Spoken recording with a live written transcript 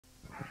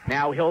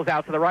Now Hill's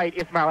out to the right,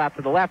 Ismail out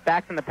to the left,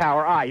 backs in the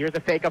power I. Here's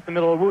a fake up the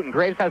middle of Wooten.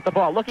 Graves has the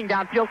ball, looking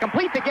downfield,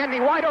 completes again,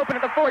 wide open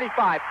at the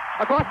 45.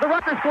 Across the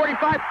Rutgers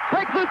 45,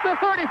 breaks loose to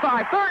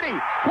 35, 30,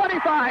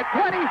 25,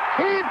 20.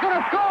 He's going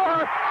to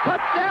score!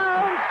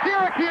 Touchdown,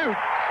 Syracuse!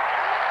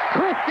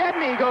 Chris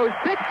Gedney goes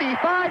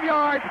 65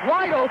 yards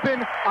wide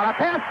open on a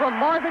pass from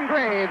Marvin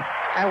Graves.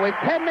 And with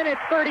 10 minutes,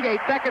 38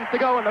 seconds to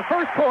go in the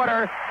first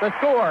quarter, the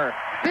score,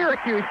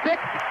 Syracuse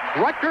 6,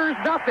 Rutgers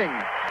nothing.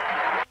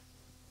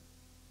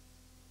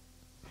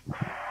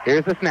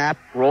 Here's the snap,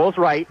 rolls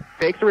right,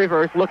 fakes a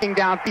reverse, looking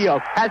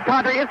downfield. Has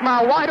Qadri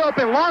Ismail wide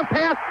open, long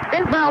pass.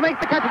 Ismail makes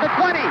the catch at the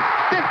 20,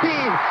 15,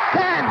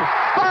 10,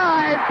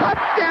 5,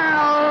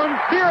 touchdown,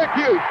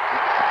 Syracuse.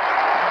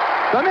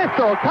 The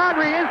missile,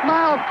 Qadri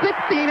Ismail,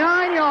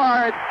 69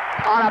 yards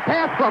on a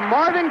pass from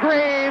Marvin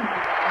Graves,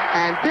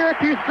 and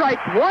Syracuse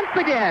strikes once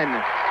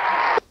again.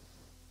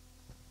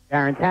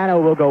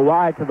 Garantano will go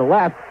wide to the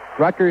left.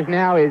 Rutgers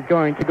now is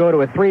going to go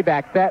to a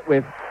three-back set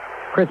with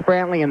Chris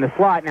Brantley in the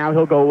slot. Now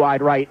he'll go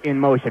wide right in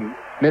motion.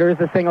 Mitter is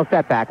a single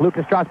setback.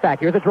 Lucas drops back.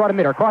 Here's a draw to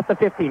Mitter. Cross the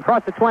 15,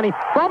 cross the 20.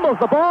 Fumbles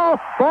the ball.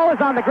 Ball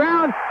is on the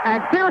ground,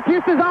 and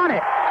Syracuse is on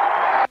it.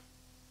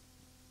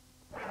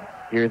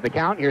 Here's the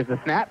count. Here's the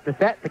snap. The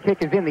set. The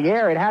kick is in the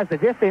air. It has the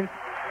distance,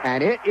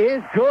 and it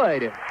is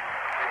good.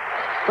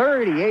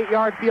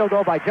 38-yard field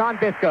goal by John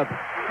Biskup.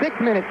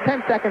 6 minutes,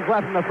 10 seconds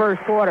left in the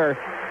first quarter,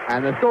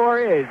 and the score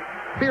is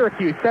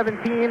Syracuse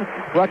 17,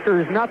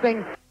 Rutgers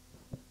nothing.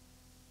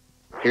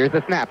 Here's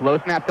the snap. Low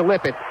snap to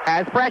Lippis.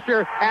 Has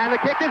pressure, and the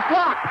kick is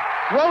blocked.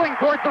 Rolling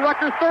towards the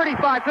Rutgers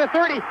 35 to the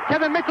 30.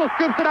 Kevin Mitchell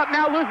scoops it up,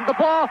 now loses the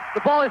ball.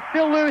 The ball is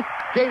still loose.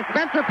 James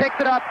Spencer picks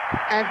it up,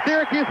 and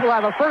Syracuse will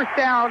have a first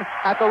down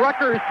at the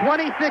Rutgers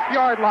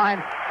 26-yard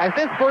line, as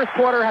this first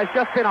quarter has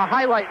just been a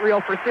highlight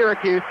reel for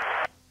Syracuse.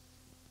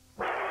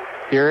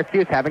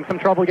 Syracuse having some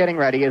trouble getting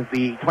ready as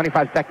the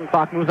 25-second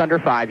clock moves under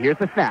 5. Here's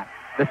the snap.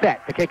 The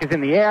set. The kick is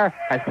in the air,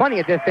 has plenty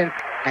of distance,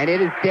 and it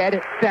is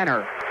dead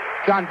center.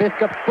 John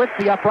Biskup splits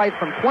the upright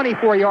from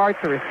 24 yards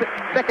to his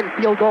second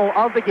field goal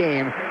of the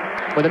game.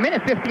 With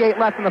 1:58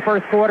 left in the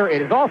first quarter,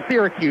 it is all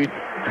Syracuse,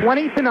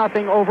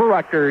 20-0 over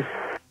Rutgers.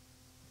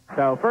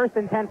 So 1st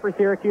and 10 for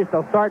Syracuse.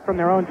 They'll start from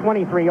their own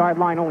 23-yard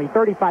line, only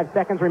 35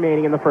 seconds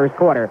remaining in the first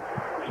quarter.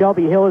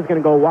 Shelby Hill is going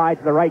to go wide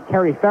to the right.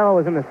 Kerry Farrell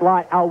is in the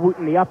slot. Al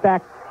Wooten the up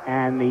back,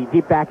 and the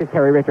deep back is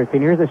Terry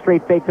Richardson. Here's a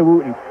straight fake to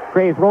Wooten.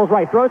 Graves rolls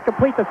right, throws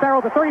complete to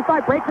Farrell to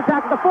 35, breaks the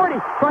tackle to 40,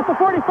 across the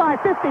 45,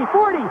 50,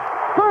 40,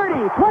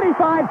 30,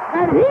 25,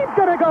 and he's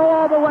going to go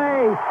all the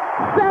way.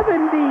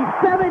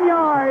 77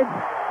 yards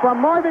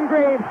from Marvin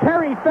Graves.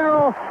 Terry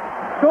Farrell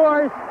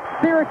scores.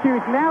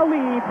 Syracuse now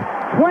leads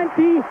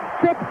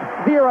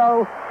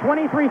 26-0,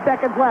 23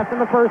 seconds left in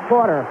the first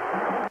quarter.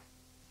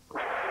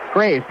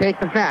 Graves takes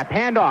the snap,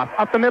 handoff,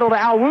 up the middle to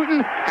Al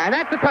Wooten, and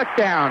that's a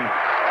touchdown.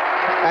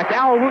 That's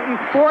Al Wooten's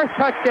 4th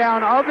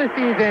touchdown of the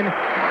season.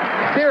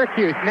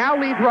 Syracuse now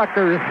leads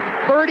Rutgers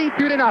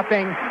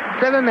 32-0.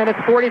 7 minutes,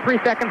 43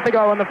 seconds to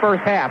go in the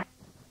first half.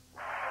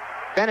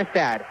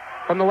 Benestad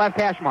from the left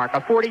hash mark, a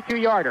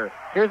 42-yarder.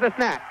 Here's the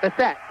snap, the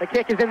set, the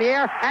kick is in the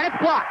air, and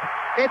it's blocked.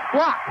 It's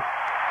blocked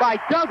by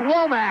Doug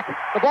Womack.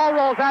 The ball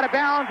rolls out of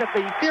bounds at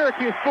the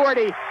Syracuse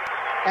 40.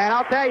 And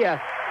I'll tell you,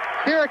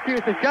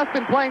 Syracuse has just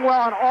been playing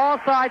well on all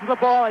sides of the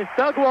ball as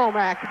Doug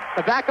Womack,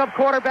 the backup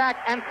quarterback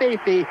and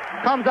safety,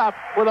 comes up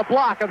with a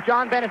block of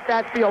John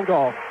Benestad's field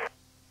goal.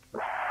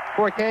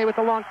 Forte with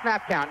the long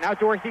snap count. Now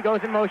Dorsey goes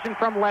in motion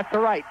from left to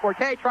right.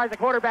 Forte tries a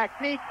quarterback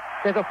sneak.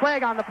 There's a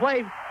flag on the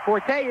play.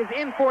 Forte is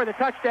in for the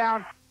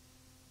touchdown.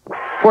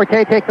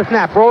 Forte takes the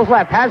snap, rolls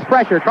left, has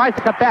pressure, tries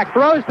to cut back,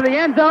 throws to the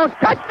end zone.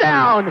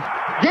 Touchdown!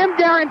 Jim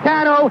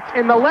Garantano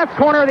in the left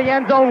corner of the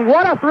end zone.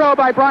 What a throw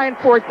by Brian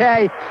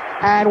Forte.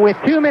 And with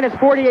 2 minutes,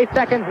 48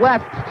 seconds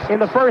left in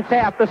the first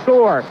half, the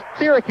score,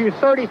 Syracuse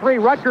 33,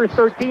 Rutgers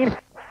 13.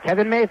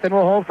 Kevin Mason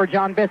will hold for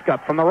John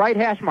Biskup from the right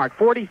hash mark,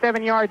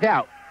 47 yards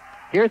out.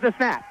 Here's the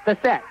snap, the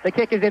set, the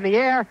kick is in the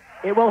air.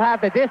 It will have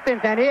the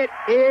distance, and it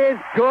is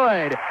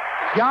good.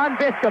 John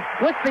Biskup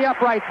splits the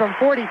upright from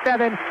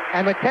 47,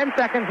 and with 10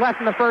 seconds left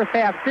in the first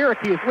half,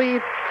 Syracuse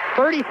leads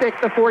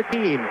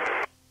 36-14.